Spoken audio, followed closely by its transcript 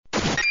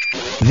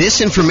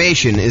This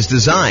information is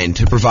designed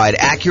to provide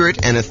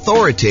accurate and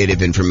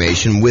authoritative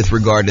information with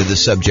regard to the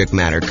subject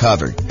matter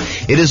covered.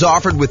 It is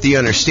offered with the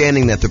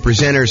understanding that the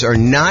presenters are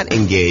not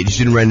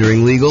engaged in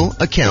rendering legal,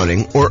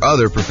 accounting, or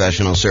other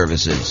professional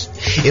services.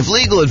 If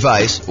legal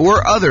advice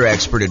or other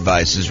expert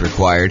advice is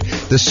required,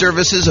 the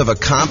services of a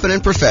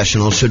competent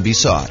professional should be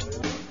sought.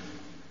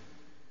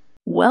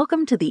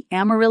 Welcome to the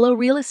Amarillo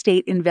Real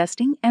Estate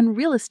Investing and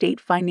Real Estate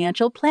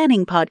Financial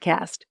Planning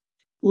Podcast.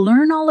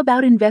 Learn all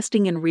about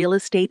investing in real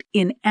estate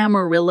in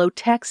Amarillo,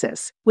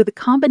 Texas, with a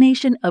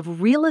combination of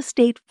real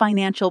estate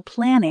financial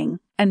planning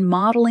and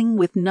modeling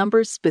with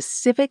numbers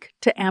specific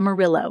to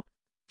Amarillo,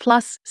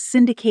 plus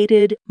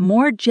syndicated,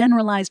 more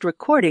generalized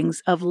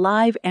recordings of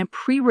live and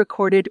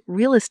pre-recorded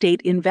real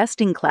estate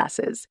investing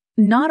classes,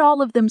 not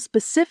all of them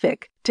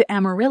specific to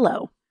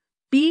Amarillo.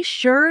 Be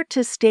sure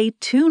to stay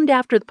tuned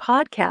after the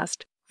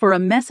podcast for a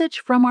message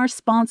from our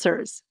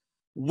sponsors.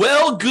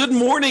 Well, good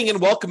morning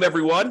and welcome,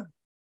 everyone.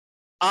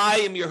 I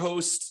am your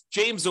host,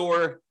 James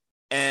Orr,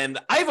 and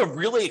I have a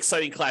really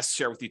exciting class to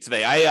share with you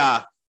today.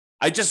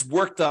 I just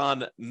worked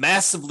on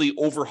massively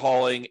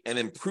overhauling and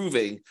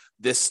improving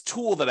this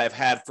tool that I've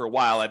had for a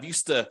while. I've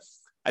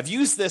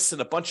used this in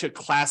a bunch of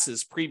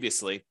classes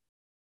previously.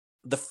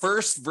 The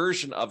first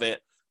version of it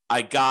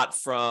I got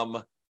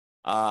from,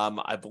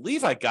 I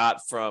believe I got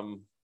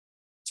from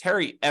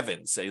Terry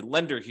Evans, a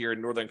lender here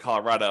in Northern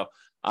Colorado.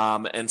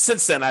 And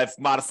since then, I've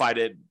modified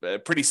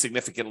it pretty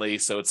significantly,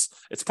 so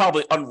it's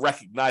probably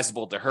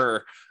unrecognizable to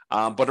her.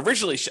 But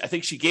originally, I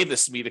think she gave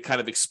this to me to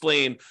kind of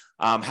explain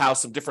how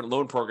some different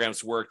loan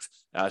programs worked.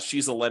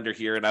 She's a lender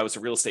here, and I was a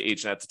real estate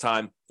agent at the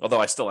time,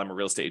 although I still am a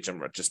real estate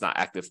agent, I'm just not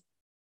active.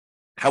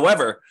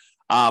 However,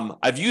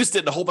 I've used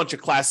it in a whole bunch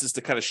of classes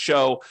to kind of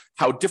show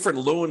how different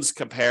loans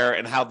compare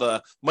and how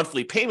the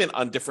monthly payment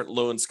on different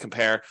loans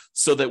compare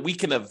so that we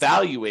can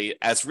evaluate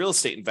as real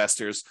estate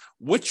investors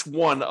which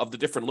one of the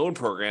different loan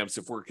programs,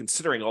 if we're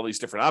considering all these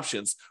different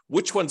options,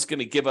 which one's going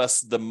to give us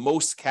the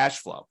most cash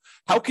flow.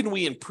 How can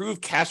we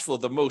improve cash flow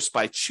the most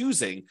by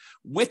choosing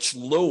which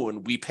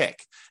loan we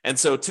pick? And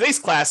so today's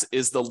class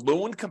is the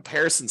loan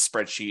comparison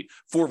spreadsheet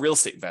for real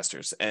estate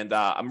investors. And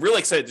I'm really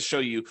excited to show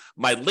you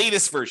my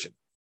latest version.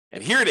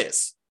 And here it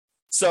is.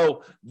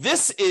 So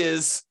this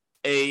is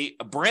a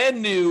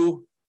brand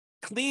new,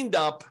 cleaned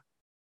up,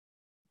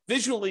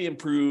 visually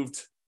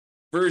improved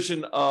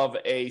version of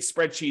a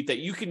spreadsheet that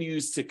you can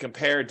use to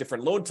compare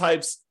different loan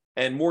types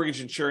and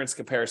mortgage insurance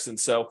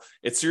comparisons. So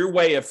it's your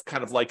way of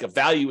kind of like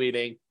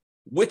evaluating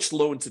which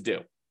loan to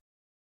do.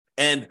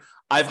 And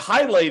I've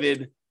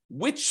highlighted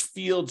which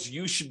fields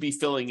you should be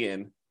filling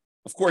in.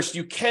 Of course,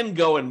 you can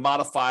go and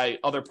modify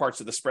other parts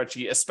of the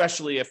spreadsheet,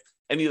 especially if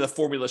any of the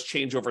formulas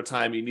change over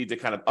time, you need to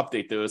kind of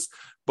update those.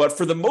 But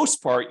for the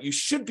most part, you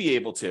should be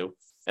able to.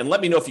 And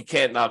let me know if you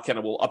can't. Now, kind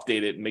of we'll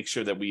update it and make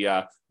sure that we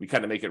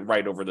kind of make it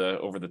right over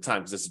the time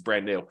because this is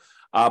brand new.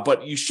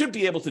 But you should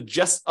be able to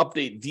just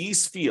update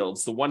these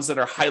fields, the ones that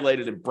are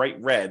highlighted in bright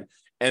red,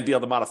 and be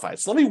able to modify it.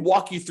 So let me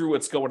walk you through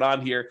what's going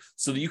on here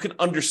so that you can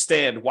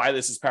understand why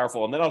this is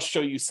powerful. And then I'll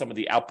show you some of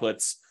the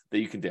outputs that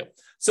you can do.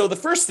 So the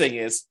first thing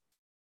is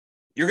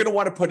you're going to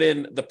want to put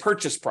in the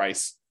purchase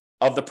price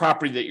of the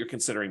property that you're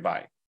considering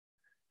buying.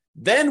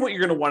 Then what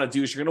you're going to want to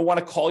do is you're going to want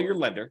to call your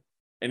lender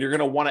and you're going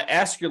to want to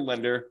ask your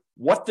lender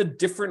what the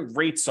different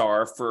rates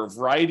are for a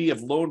variety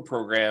of loan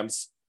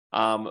programs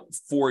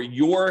for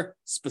your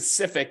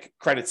specific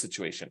credit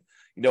situation.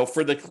 You know,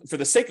 for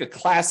the sake of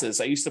classes,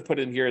 I used to put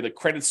in here the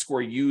credit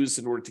score used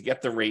in order to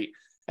get the rate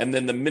and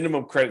then the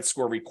minimum credit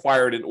score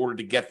required in order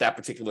to get that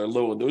particular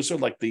loan. Those are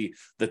like the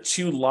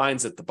two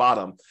lines at the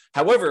bottom.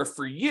 However,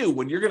 for you,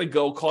 when you're going to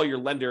go call your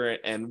lender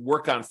and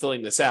work on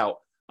filling this out,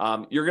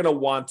 you're going to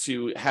want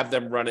to have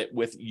them run it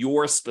with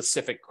your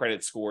specific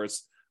credit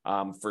scores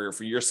for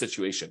your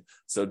situation.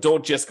 So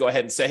don't just go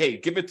ahead and say, hey,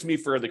 give it to me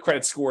for the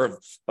credit score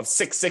of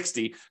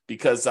 660,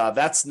 because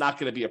that's not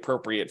going to be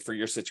appropriate for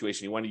your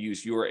situation. You want to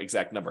use your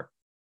exact number.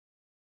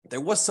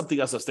 There was something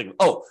else I was thinking.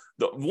 Oh,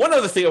 one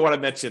other thing I want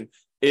to mention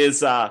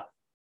is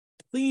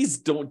please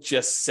don't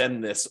just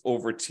send this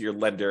over to your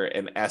lender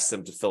and ask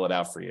them to fill it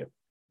out for you.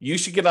 You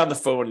should get on the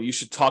phone and you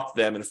should talk to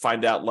them and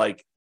find out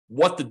like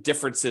what the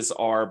differences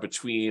are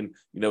between,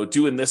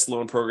 doing this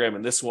loan program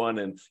and this one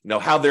and,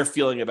 how they're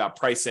feeling about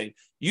pricing.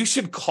 You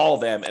should call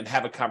them and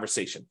have a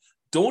conversation.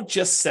 Don't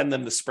just send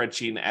them the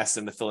spreadsheet and ask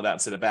them to fill it out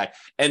and send it back.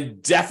 And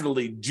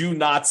definitely do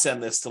not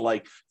send this to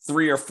like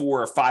 3 or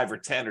 4 or 5 or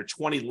 10 or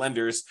 20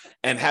 lenders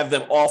and have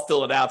them all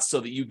fill it out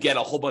so that you get a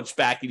whole bunch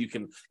back and you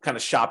can kind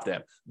of shop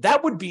them.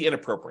 That would be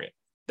inappropriate.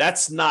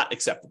 That's not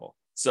acceptable.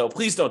 So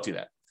please don't do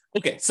that.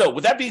 Okay, so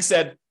with that being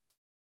said,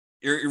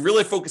 you're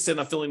really focused in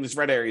on filling these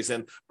red areas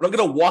in, but I'm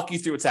going to walk you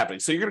through what's happening.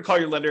 So you're going to call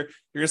your lender.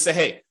 You're going to say,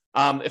 hey,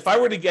 if I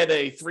were to get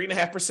a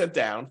 3.5%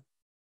 down,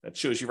 that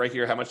shows you right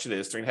here how much it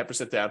is,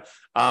 3.5% down,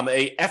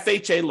 a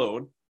FHA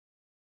loan,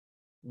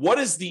 what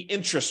is the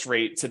interest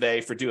rate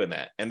today for doing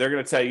that? And they're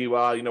going to tell you,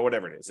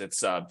 whatever it is,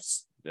 it's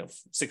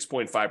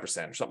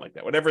 6.5% or something like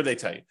that, whatever they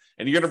tell you.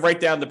 And you're going to write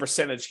down the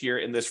percentage here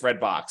in this red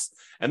box.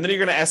 And then you're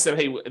going to ask them,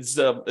 hey, is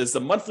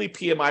the monthly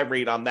PMI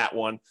rate on that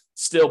one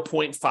still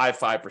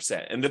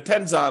 0.55%? And it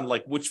depends on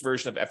like which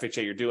version of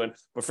FHA you're doing.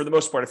 But for the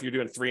most part, if you're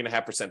doing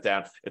 3.5%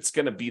 down, it's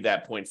going to be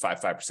that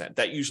 0.55%.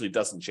 That usually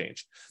doesn't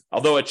change.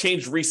 Although it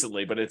changed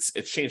recently, but it's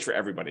changed for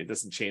everybody. It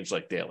doesn't change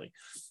like daily.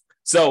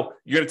 So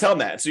you're going to tell them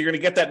that. So you're going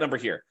to get that number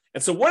here.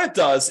 And so what it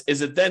does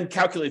is it then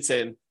calculates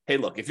in, hey,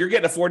 look, if you're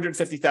getting a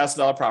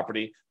 $450,000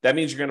 property, that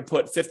means you're going to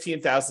put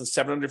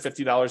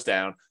 $15,750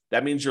 down.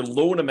 That means your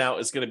loan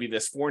amount is going to be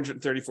this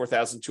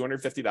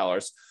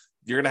 $434,250.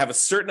 You're going to have a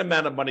certain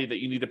amount of money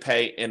that you need to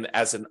pay in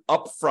as an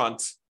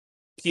upfront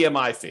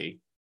PMI fee,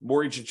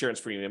 mortgage insurance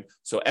premium.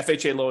 So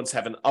FHA loans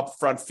have an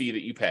upfront fee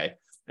that you pay.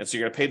 And so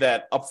you're going to pay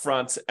that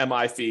upfront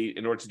MI fee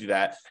in order to do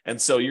that. And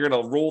so you're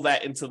going to roll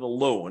that into the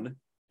loan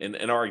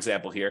in our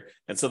example here.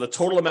 And so the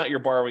total amount you're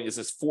borrowing is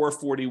this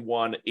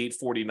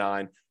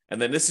 $441,849.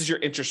 And then this is your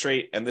interest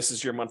rate, and this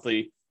is your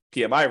monthly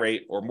PMI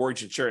rate or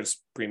mortgage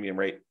insurance premium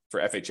rate for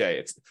FHA.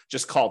 It's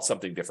just called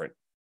something different.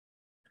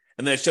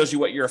 And then it shows you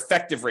what your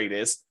effective rate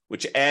is,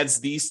 which adds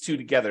these two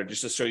together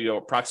just to show you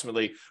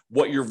approximately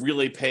what you're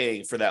really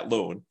paying for that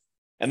loan.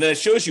 And then it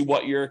shows you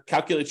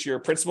calculates your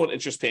principal and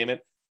interest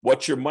payment,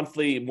 what your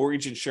monthly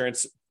mortgage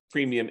insurance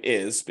premium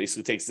is,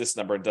 basically takes this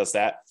number and does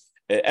that.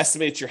 It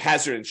estimates your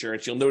hazard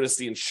insurance. You'll notice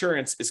the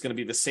insurance is going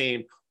to be the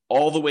same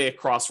all the way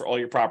across for all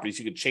your properties.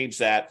 You can change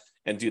that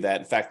and do that.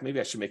 In fact, maybe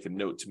I should make a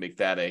note to make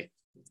that a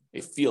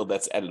field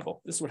that's editable.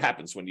 This is what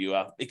happens when you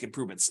make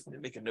improvements. Let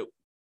me make a note.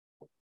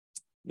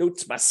 Note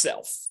to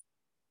myself.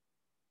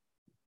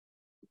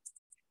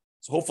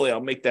 So hopefully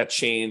I'll make that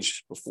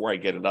change before I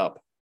get it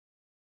up.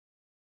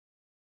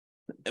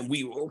 And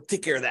we will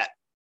take care of that.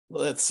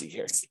 Let's see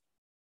here.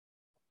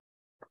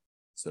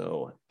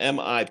 So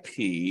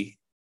MIP.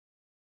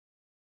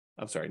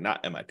 I'm sorry,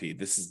 not MIP.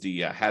 This is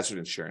the hazard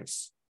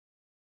insurance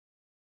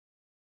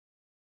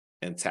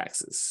and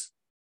taxes.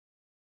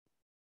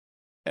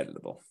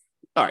 Editable.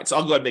 All right, so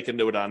I'll go ahead and make a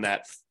note on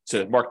that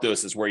to mark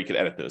those as where you can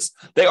edit those.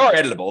 They are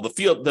editable.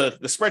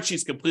 The spreadsheet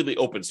is completely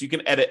open, so you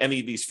can edit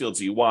any of these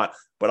fields you want,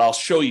 but I'll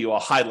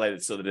highlight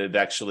it so that it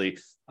actually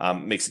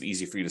makes it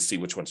easy for you to see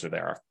which ones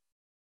there are.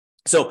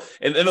 So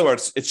in other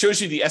words, it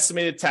shows you the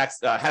estimated tax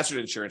hazard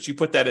insurance. You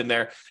put that in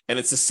there, and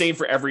it's the same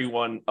for every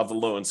one of the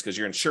loans because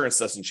your insurance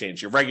doesn't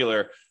change. Your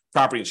regular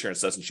property insurance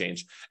doesn't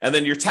change. And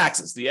then your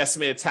taxes, the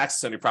estimated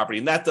taxes on your property,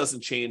 and that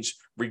doesn't change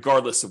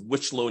regardless of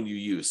which loan you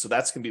use. So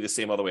that's going to be the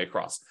same all the way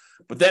across.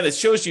 But then it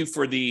shows you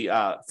for the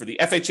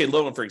FHA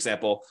loan, for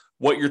example,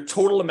 what your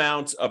total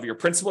amount of your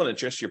principal and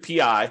interest, your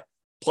PI,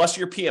 plus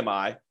your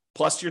PMI,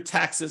 plus your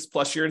taxes,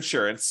 plus your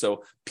insurance.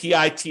 So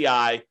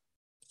PITI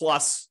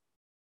plus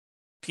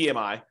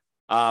PMI,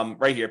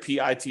 right here,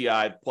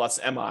 PITI plus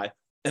MI,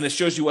 and it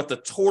shows you what the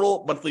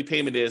total monthly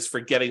payment is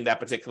for getting that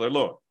particular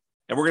loan.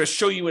 And we're going to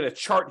show you in a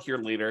chart here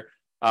later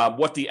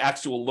what the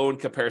actual loan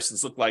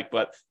comparisons look like,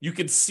 but you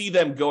can see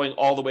them going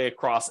all the way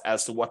across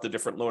as to what the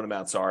different loan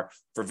amounts are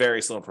for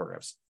various loan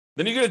programs.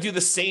 Then you're going to do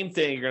the same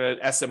thing. You're going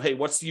to ask them, hey,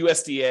 what's the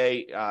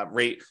USDA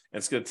rate?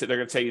 And they're going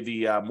to tell you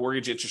the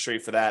mortgage interest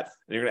rate for that.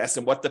 And you're going to ask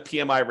them what the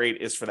PMI rate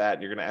is for that.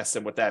 And you're going to ask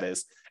them what that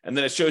is. And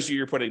then it shows you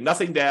you're putting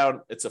nothing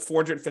down. It's a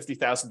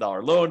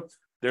 $450,000 loan.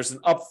 There's an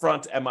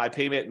upfront MI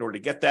payment. In order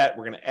to get that,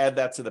 we're going to add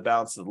that to the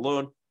balance of the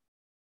loan.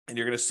 And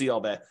you're going to see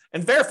all that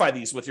and verify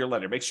these with your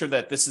lender. Make sure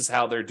that this is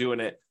how they're doing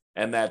it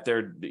and that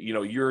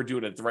you're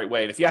doing it the right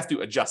way. And if you have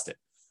to, adjust it.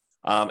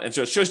 And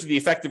so it shows you the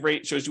effective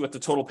rate, shows you what the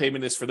total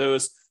payment is for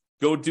those.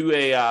 Go do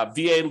a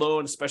VA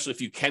loan, especially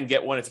if you can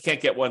get one. If you can't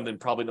get one, then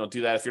probably don't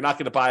do that. If you're not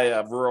going to buy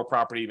a rural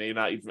property, you may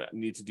not even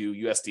need to do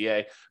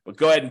USDA, but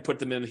go ahead and put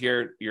them in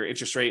here, your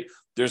interest rate.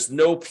 There's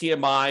no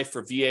PMI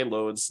for VA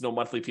loans, no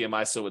monthly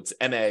PMI, so it's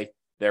NA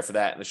there for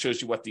that. And it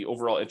shows you what the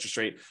overall interest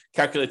rate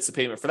calculates the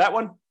payment for that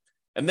one.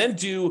 And then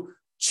do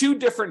two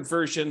different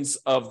versions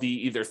of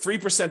the either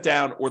 3%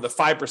 down or the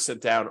 5%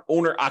 down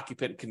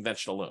owner-occupant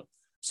conventional loan.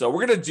 So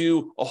we're going to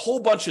do a whole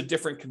bunch of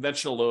different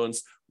conventional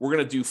loans. We're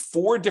going to do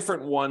 4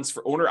 different ones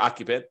for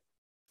owner-occupant,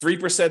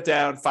 3%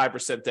 down,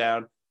 5%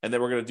 down, and then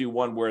we're going to do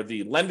one where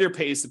the lender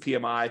pays the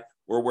PMI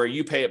or where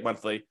you pay it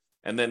monthly.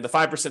 And then the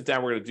 5%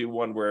 down, we're going to do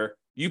one where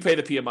you pay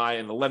the PMI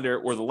and the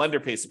lender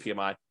pays the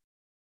PMI.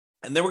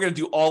 And then we're going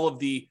to do all of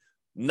the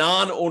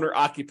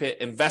non-owner-occupant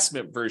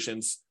investment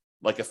versions,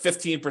 like a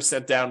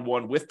 15% down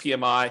one with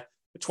PMI,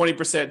 20%,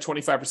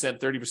 25%,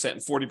 30%,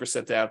 and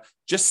 40% down,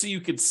 just so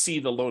you can see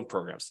the loan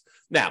programs.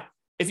 Now,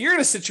 if you're in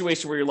a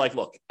situation where you're like,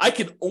 look, I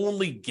can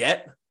only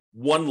get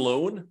one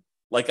loan,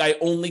 like I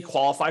only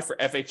qualify for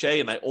FHA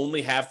and I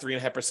only have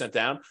 3.5%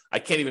 down, I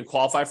can't even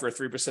qualify for a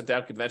 3%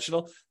 down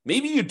conventional,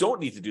 maybe you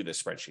don't need to do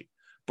this spreadsheet.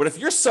 But if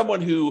you're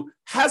someone who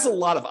has a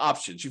lot of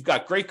options, you've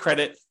got great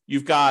credit,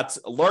 you've got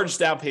a large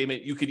down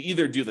payment, you could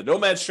either do the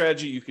nomad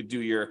strategy, you could do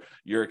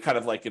your kind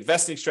of like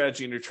investing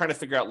strategy, and you're trying to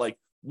figure out like,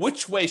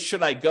 which way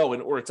should I go in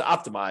order to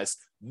optimize?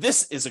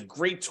 This is a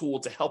great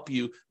tool to help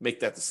you make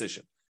that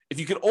decision. If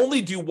you can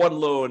only do one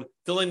loan,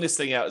 filling this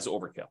thing out is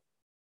overkill.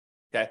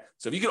 Okay.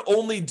 So if you can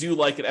only do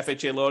like an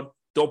FHA loan,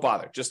 don't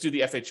bother. Just do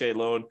the FHA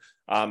loan,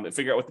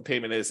 figure out what the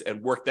payment is,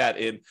 and work that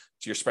into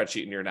your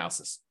spreadsheet and your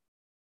analysis.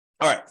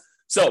 All right.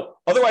 So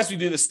otherwise, we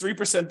do this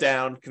 3%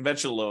 down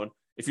conventional loan.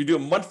 If you're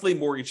doing monthly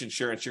mortgage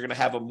insurance, you're going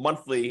to have a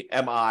monthly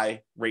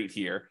MI rate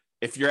here.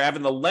 If you're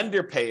having the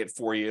lender pay it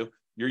for you,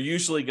 you're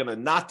usually going to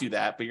not do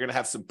that, but you're going to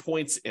have some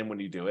points in when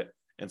you do it.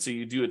 And so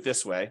you do it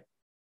this way.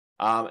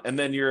 And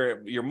then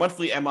your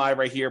monthly MI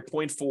right here,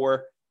 0.4,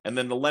 and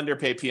then the lender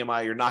pay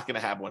PMI, you're not going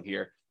to have one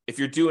here. If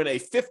you're doing a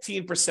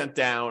 15%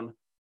 down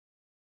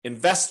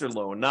investor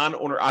loan,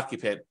 non-owner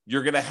occupant,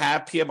 you're going to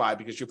have PMI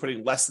because you're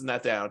putting less than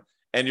that down,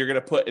 and you're going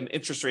to put an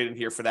interest rate in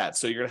here for that.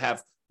 So you're going to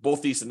have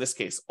both these in this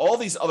case. All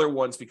these other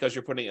ones, because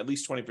you're putting at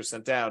least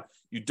 20% down,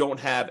 you don't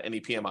have any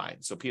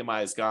PMI. So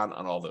PMI is gone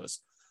on all those.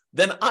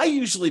 Then I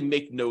usually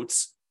make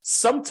notes.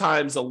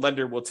 Sometimes a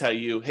lender will tell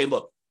you, hey,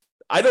 look,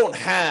 I don't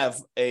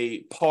have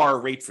a par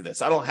rate for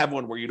this. I don't have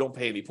one where you don't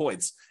pay any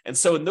points. And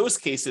so in those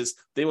cases,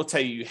 they will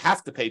tell you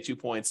have to pay 2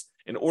 points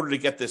in order to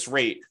get this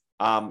rate.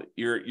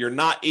 You're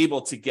not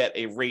able to get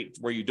a rate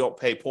where you don't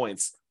pay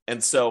points.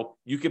 And so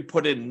you can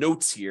put in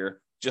notes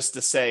here just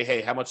to say,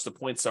 hey, how much the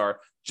points are,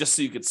 just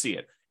so you can see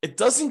it. It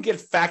doesn't get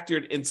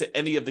factored into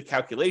any of the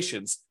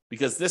calculations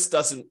because this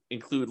doesn't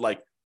include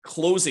like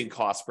closing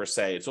costs per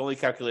se. It's only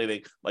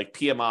calculating like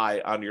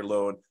PMI on your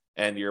loan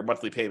and your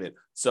monthly payment.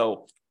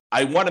 So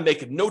I want to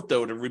make a note,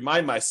 though, to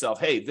remind myself,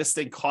 hey, this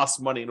thing costs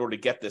money in order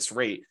to get this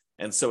rate.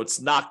 And so it's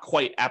not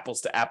quite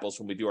apples to apples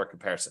when we do our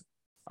comparison.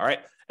 All right.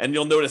 And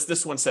you'll notice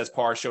this one says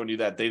par, showing you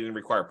that they didn't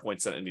require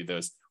points on any of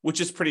those,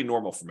 which is pretty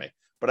normal for me.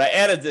 But I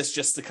added this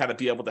just to kind of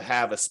be able to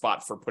have a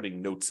spot for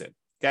putting notes in.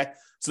 Okay.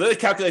 So then it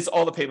calculates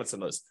all the payments on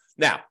those.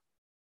 Now,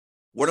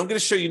 what I'm going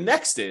to show you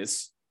next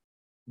is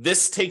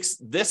this takes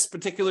this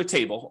particular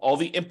table, all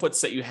the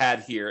inputs that you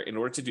had here in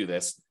order to do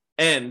this,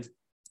 and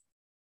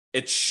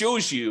it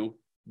shows you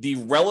the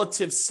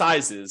relative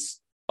sizes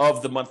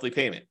of the monthly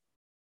payment.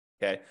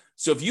 Okay.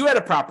 So if you had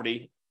a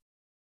property,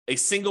 a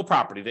single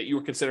property that you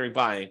were considering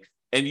buying,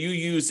 and you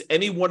use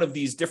any one of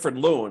these different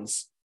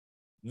loans,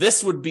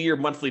 this would be your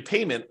monthly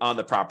payment on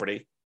the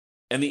property,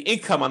 and the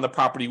income on the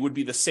property would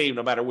be the same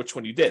no matter which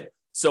one you did.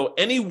 So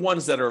any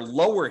ones that are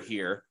lower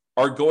here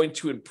are going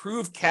to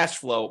improve cash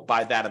flow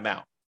by that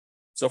amount.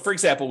 So for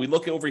example, we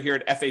look over here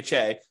at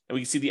FHA, and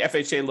we can see the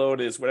FHA loan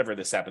is whatever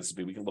this happens to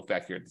be. We can look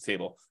back here at the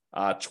table,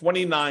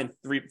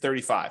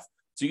 $29,335.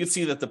 So you can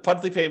see that the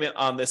monthly payment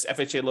on this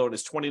FHA loan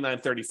is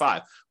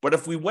 $29,335. But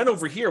if we went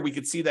over here, we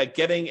could see that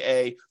getting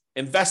a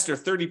investor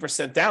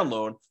 30% down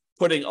loan,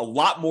 putting a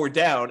lot more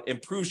down,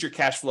 improves your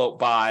cash flow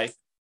by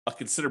a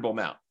considerable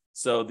amount.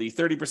 So the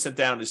 30%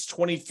 down is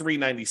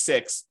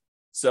 $23.96.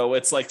 So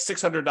it's like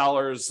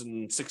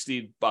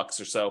 $600.60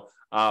 or so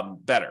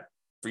better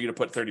for you to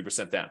put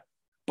 30% down.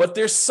 But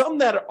there's some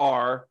that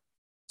are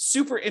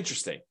super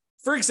interesting.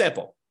 For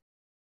example,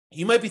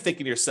 you might be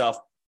thinking to yourself,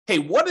 hey,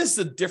 what is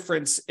the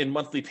difference in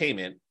monthly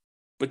payment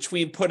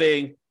between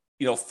putting,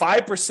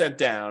 5%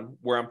 down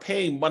where I'm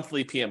paying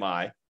monthly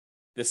PMI,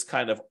 this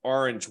kind of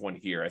orange one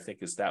here, I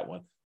think is that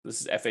one. This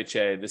is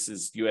FHA, this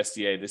is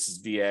USDA, this is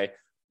VA,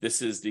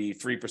 this is the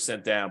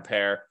 3% down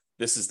pair,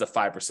 this is the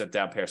 5%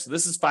 down pair. So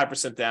this is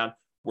 5% down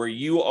where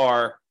you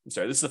are, this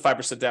is the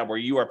 5% down where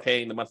you are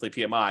paying the monthly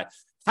PMI.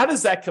 How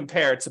does that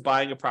compare to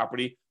buying a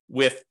property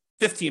with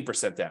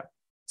 15% down?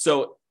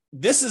 So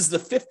this is the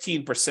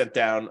 15%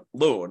 down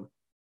loan.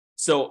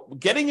 So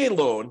getting a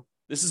loan,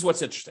 this is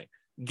what's interesting.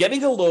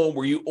 Getting a loan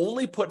where you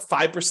only put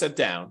 5%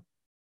 down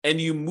and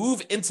you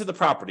move into the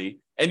property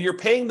and you're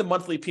paying the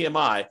monthly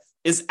PMI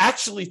is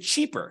actually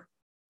cheaper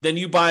than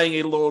you buying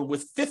a loan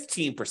with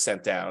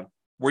 15% down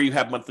where you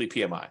have monthly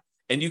PMI.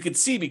 And you can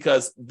see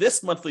because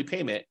this monthly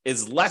payment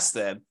is less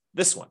than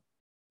this one.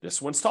 This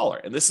one's taller,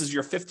 and this is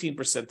your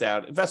 15%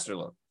 down investor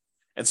loan.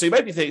 And so you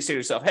might be saying to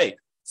yourself, hey,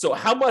 so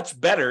how much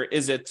better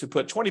is it to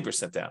put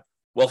 20% down?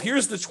 Well,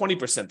 here's the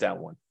 20% down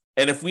one.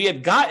 And if we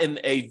had gotten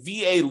a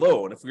VA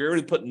loan, if we were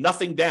to put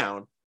nothing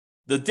down,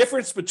 the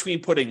difference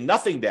between putting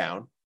nothing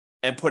down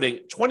and putting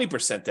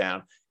 20%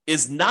 down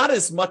is not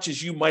as much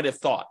as you might have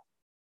thought,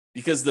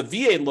 because the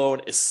VA loan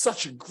is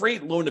such a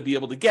great loan to be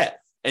able to get.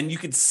 And you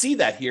can see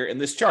that here in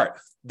this chart.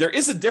 There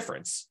is a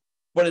difference,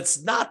 but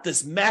it's not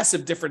this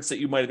massive difference that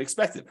you might have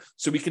expected.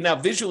 So we can now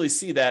visually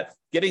see that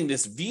getting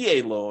this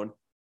VA loan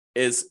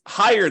is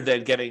higher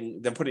than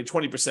putting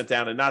 20%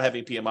 down and not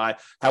having PMI.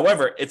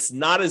 However, it's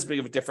not as big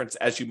of a difference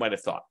as you might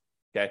have thought.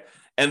 Okay.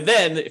 And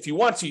then if you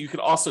want to, you can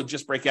also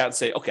just break out and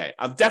say, okay,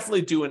 I'm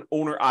definitely doing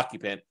owner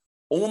occupant.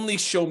 Only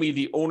show me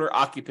the owner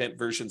occupant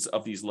versions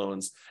of these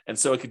loans. And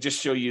so it could just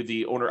show you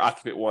the owner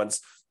occupant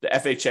ones, the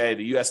FHA,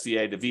 the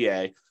USDA, the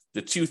VA,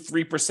 the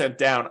 3%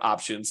 down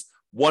options,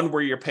 one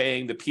where you're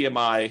paying the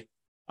PMI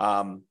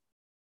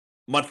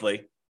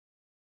monthly,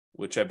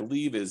 which I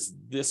believe is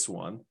this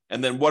one.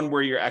 And then one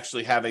where you're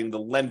actually having the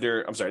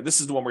lender. I'm sorry, this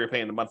is the one where you're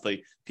paying the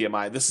monthly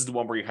PMI. This is the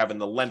one where you're having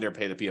the lender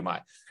pay the PMI.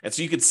 And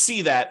so you can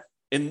see that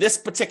in this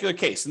particular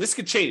case, and this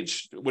could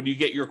change when you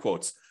get your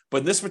quotes, but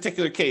in this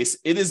particular case,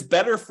 it is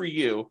better for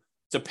you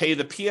to pay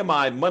the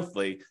PMI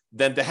monthly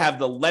than to have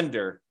the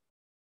lender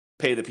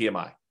pay the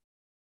PMI.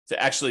 Does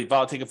to actually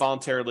take a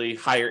voluntarily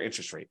higher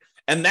interest rate.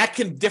 And that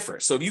can differ.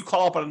 So if you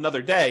call up on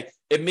another day,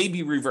 it may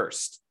be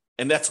reversed.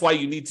 And that's why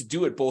you need to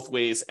do it both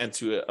ways and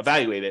to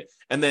evaluate it.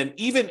 And then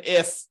even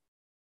if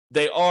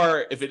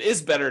it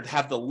is better to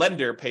have the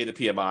lender pay the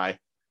PMI,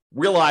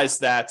 realize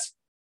that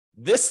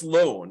this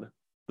loan,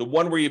 the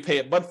one where you pay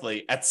it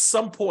monthly, at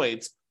some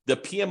point, the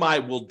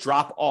PMI will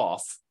drop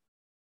off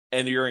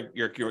and your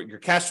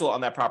cash flow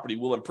on that property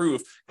will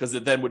improve because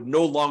it then would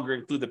no longer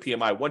include the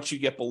PMI once you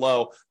get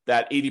below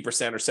that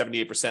 80% or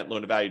 78%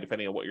 loan to value,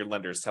 depending on what your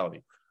lender is telling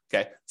you.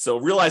 Okay, so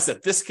realize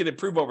that this can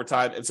improve over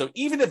time. And so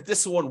even if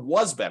this one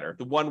was better,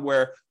 the one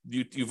where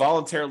you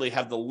voluntarily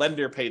have the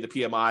lender pay the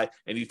PMI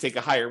and you take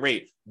a higher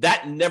rate,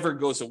 that never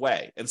goes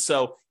away. And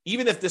so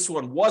even if this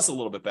one was a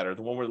little bit better,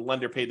 the one where the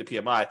lender paid the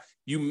PMI,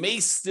 you may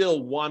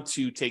still want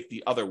to take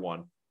the other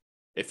one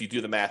if you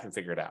do the math and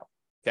figure it out.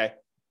 Okay.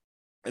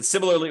 And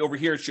similarly over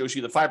here, it shows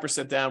you the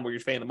 5% down where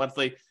you're paying the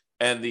monthly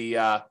and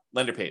the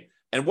lender paid.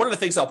 And one of the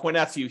things I'll point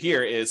out to you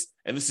here is,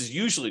 and this is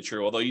usually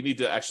true, although you need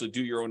to actually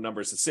do your own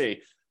numbers to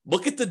see,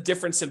 look at the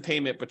difference in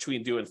payment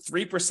between doing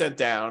 3%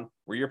 down,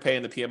 where you're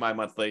paying the PMI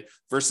monthly,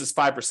 versus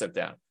 5%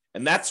 down.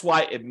 And that's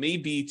why it may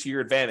be to your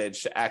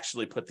advantage to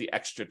actually put the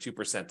extra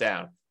 2%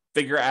 down.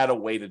 Figure out a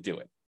way to do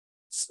it.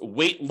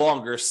 Wait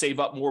longer, save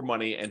up more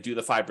money, and do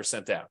the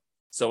 5% down.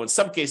 So in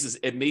some cases,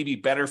 it may be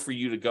better for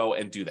you to go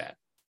and do that.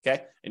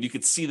 Okay? And you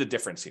can see the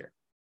difference here.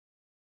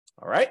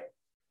 All right?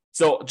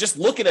 So just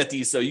looking at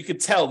these, though, you can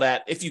tell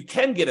that if you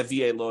can get a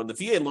VA loan, the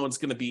VA loan is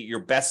going to be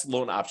your best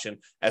loan option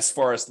as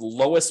far as the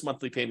lowest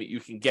monthly payment you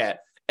can get.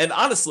 And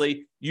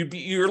honestly,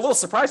 you're a little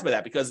surprised by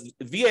that because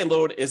the VA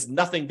loan is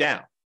nothing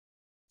down.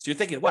 So you're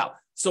thinking, wow,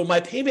 so my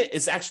payment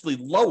is actually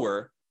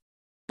lower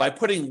by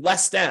putting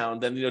less down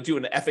than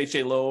doing an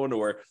FHA loan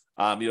or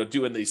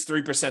doing these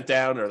 3%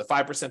 down or the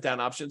 5% down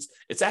options.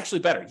 It's actually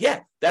better. Yeah,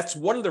 that's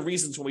one of the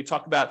reasons when we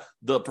talk about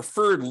the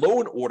preferred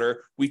loan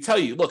order, we tell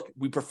you, look,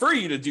 we prefer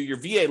you to do your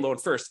VA loan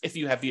first if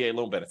you have VA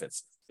loan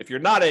benefits. If you're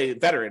not a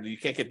veteran and you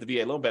can't get the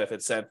VA loan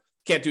benefits, then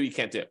can't do what you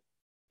can't do.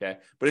 Okay,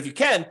 but if you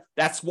can,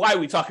 that's why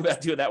we talk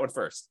about doing that one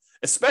first,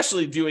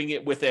 especially doing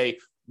it with a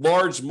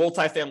large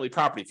multifamily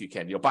property if you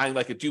can, buying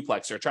like a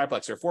duplex or a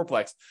triplex or a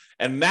fourplex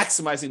and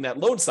maximizing that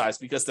loan size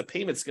because the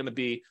payment's going to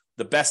be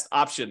the best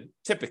option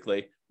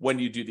typically when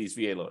you do these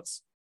VA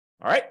loans.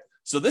 All right.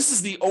 So this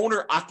is the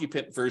owner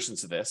occupant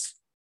versions of this.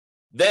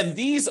 Then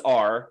these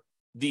are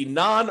the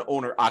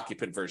non-owner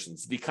occupant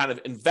versions, the kind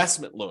of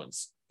investment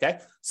loans. Okay.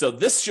 So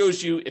this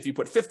shows you if you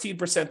put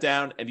 15%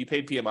 down and you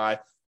paid PMI.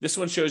 This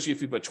one shows you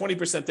if you put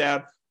 20%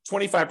 down,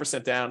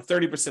 25% down,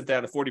 30%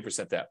 down, and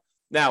 40% down.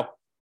 Now,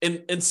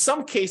 in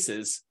some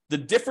cases, the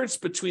difference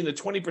between the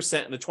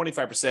 20% and the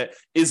 25%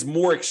 is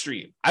more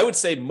extreme. I would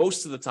say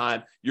most of the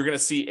time, you're going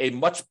to see a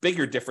much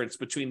bigger difference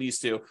between these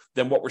two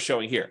than what we're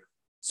showing here.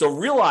 So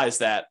realize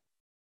that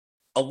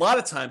a lot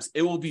of times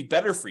it will be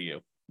better for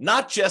you,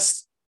 not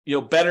just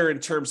better in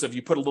terms of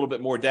you put a little bit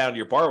more down,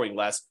 you're borrowing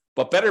less,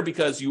 but better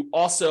because you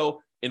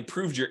also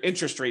improved your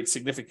interest rate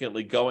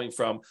significantly going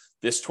from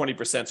this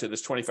 20% to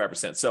this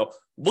 25%. So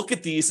look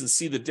at these and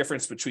see the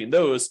difference between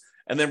those.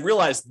 And then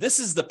realize this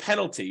is the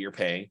penalty you're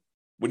paying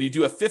when you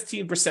do a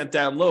 15%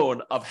 down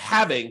loan of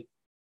having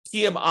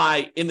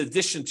PMI in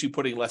addition to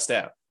putting less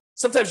down.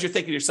 Sometimes you're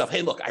thinking to yourself,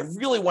 hey, look, I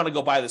really want to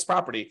go buy this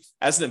property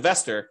as an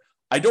investor.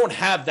 I don't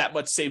have that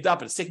much saved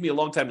up. It's taken me a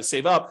long time to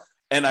save up.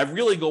 And I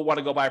really want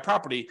to go buy a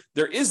property.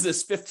 There is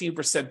this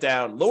 15%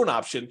 down loan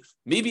option.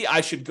 Maybe I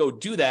should go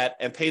do that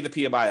and pay the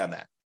PMI on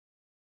that.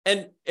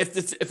 And if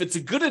it's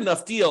a good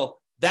enough deal,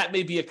 that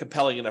may be a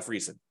compelling enough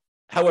reason.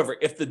 However,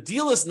 if the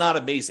deal is not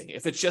amazing,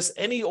 if it's just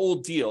any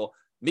old deal,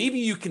 maybe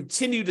you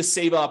continue to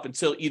save up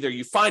until either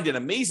you find an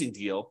amazing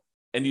deal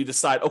and you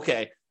decide,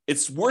 okay,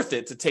 it's worth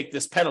it to take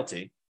this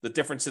penalty, the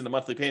difference in the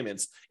monthly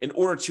payments, in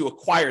order to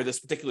acquire this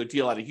particular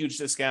deal at a huge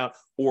discount,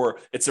 or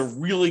it's a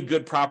really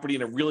good property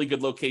in a really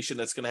good location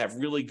that's going to have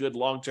really good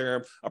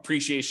long-term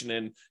appreciation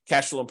and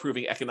cash flow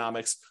improving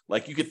economics.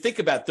 Like you could think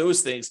about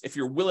those things if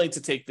you're willing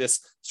to take this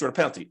sort of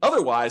penalty.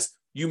 Otherwise,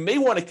 you may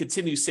want to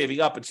continue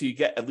saving up until you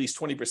get at least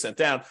 20%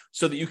 down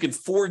so that you can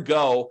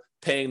forego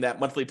paying that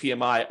monthly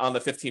PMI on the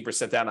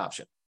 15% down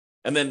option.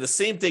 And then the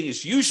same thing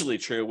is usually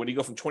true when you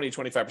go from 20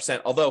 to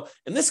 25%, although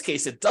in this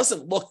case, it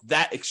doesn't look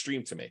that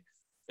extreme to me.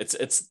 It's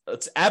an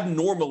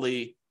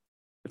abnormally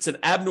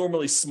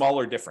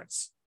smaller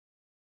difference.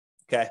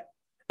 Okay.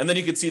 And then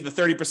you can see the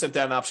 30%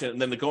 down option,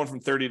 and then the going from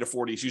 30 to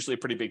 40 is usually a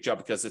pretty big jump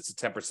because it's a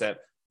 10%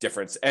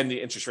 difference, and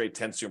the interest rate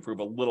tends to improve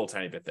a little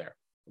tiny bit there.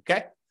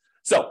 Okay.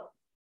 So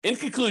in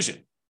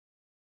conclusion,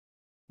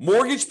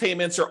 mortgage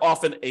payments are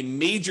often a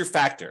major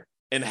factor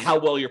in how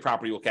well your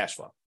property will cash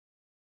flow.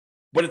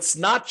 But it's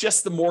not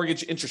just the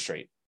mortgage interest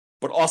rate,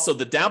 but also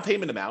the down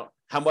payment amount,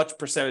 how much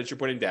percentage you're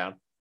putting down,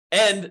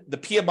 and the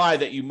PMI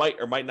that you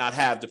might or might not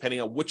have, depending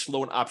on which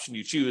loan option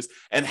you choose,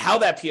 and how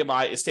that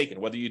PMI is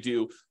taken, whether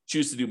you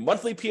choose to do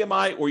monthly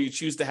PMI or you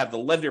choose to have the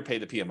lender pay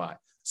the PMI.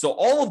 So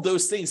all of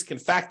those things can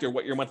factor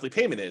what your monthly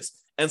payment is.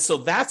 And so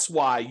that's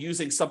why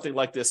using something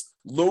like this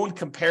loan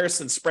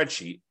comparison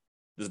spreadsheet,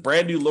 this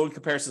brand new loan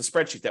comparison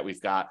spreadsheet that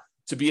we've got,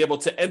 to be able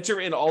to enter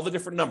in all the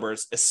different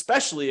numbers,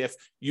 especially if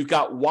you've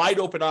got wide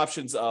open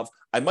options of,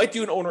 I might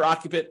do an owner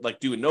occupant, like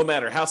do a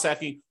nomad or house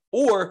hacking,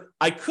 or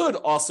I could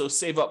also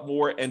save up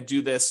more and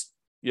do this,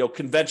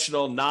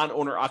 conventional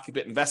non-owner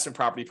occupant investment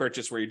property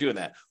purchase where you're doing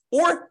that.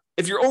 Or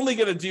if you're only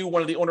going to do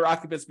one of the owner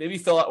occupants, maybe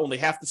fill out only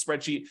half the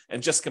spreadsheet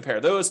and just compare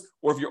those.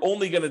 Or if you're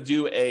only going to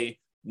do a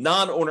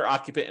non-owner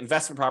occupant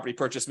investment property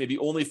purchase, maybe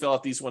only fill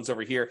out these ones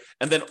over here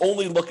and then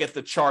only look at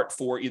the chart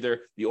for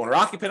either the owner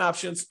occupant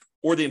options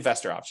or the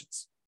investor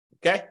options.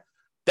 Okay,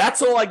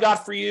 that's all I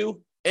got for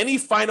you. Any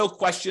final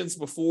questions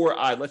before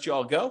I let you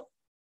all go?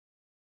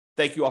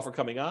 Thank you all for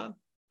coming on.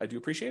 I do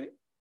appreciate it.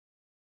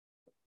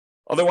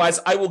 Otherwise,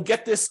 I will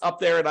get this up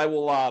there and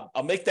I'll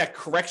make that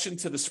correction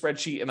to the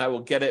spreadsheet and I will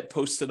get it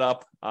posted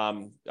up.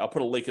 I'll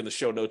put a link in the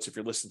show notes if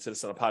you're listening to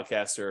this on a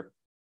podcast, or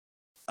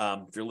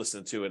if you're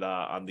listening to it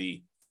on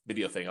the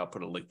video thing, I'll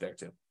put a link there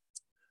too.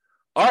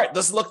 All right,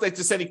 doesn't look like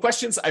there's any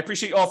questions. I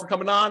appreciate you all for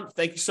coming on.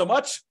 Thank you so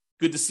much.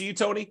 Good to see you,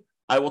 Tony.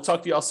 I will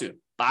talk to you all soon.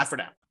 Bye for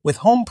now. With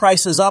home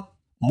prices up,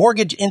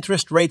 mortgage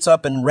interest rates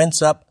up, and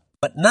rents up,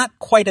 but not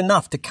quite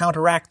enough to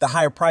counteract the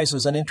higher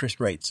prices and interest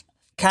rates,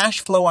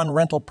 cash flow on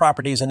rental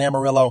properties in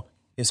Amarillo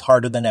is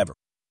harder than ever.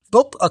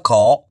 Book a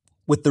call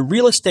with the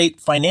Real Estate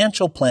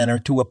Financial Planner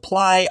to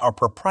apply our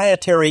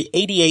proprietary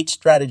 88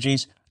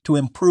 strategies to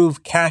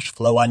improve cash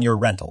flow on your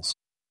rentals.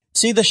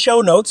 See the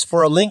show notes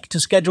for a link to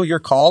schedule your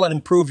call and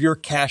improve your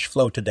cash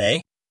flow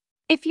today.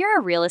 If you're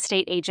a real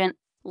estate agent,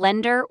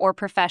 lender, or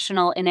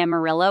professional in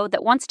Amarillo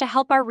that wants to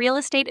help our real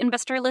estate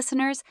investor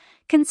listeners,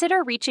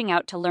 consider reaching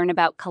out to learn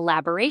about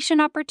collaboration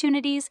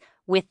opportunities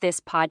with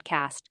this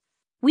podcast.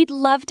 We'd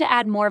love to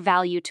add more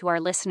value to our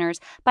listeners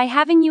by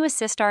having you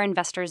assist our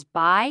investors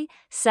buy,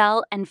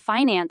 sell, and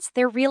finance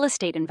their real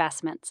estate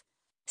investments.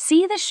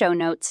 See the show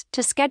notes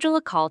to schedule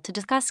a call to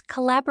discuss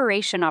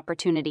collaboration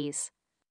opportunities.